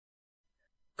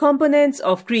Components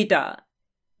of Krita.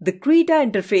 The Krita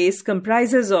interface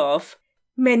comprises of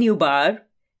menu bar.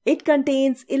 It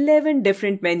contains 11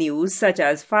 different menus such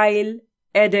as File,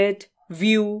 Edit,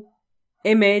 View,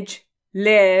 Image,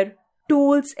 Layer,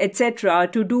 Tools, etc.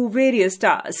 to do various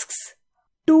tasks.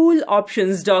 Tool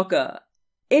Options Docker.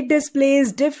 It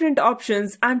displays different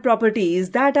options and properties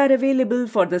that are available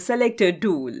for the selected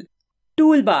tool.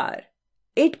 Toolbar.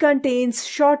 It contains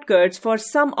shortcuts for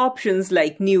some options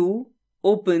like New,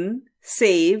 Open,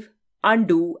 Save,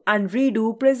 Undo, and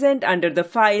Redo present under the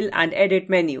File and Edit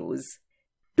menus.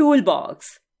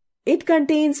 Toolbox. It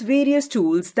contains various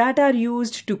tools that are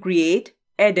used to create,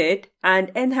 edit,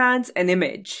 and enhance an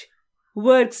image.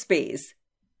 Workspace.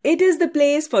 It is the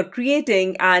place for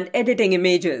creating and editing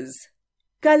images.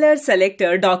 Color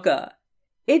Selector Docker.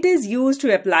 It is used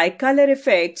to apply color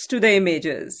effects to the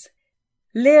images.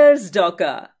 Layers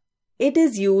Docker. It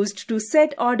is used to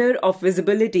set order of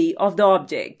visibility of the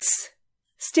objects.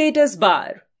 Status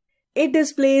Bar. It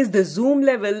displays the zoom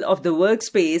level of the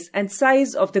workspace and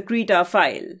size of the Krita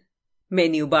file.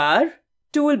 Menu bar,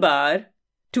 toolbar,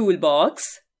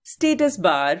 toolbox, status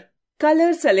bar,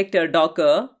 color selector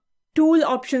Docker, tool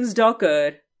options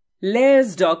Docker,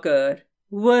 layers Docker,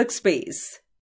 workspace.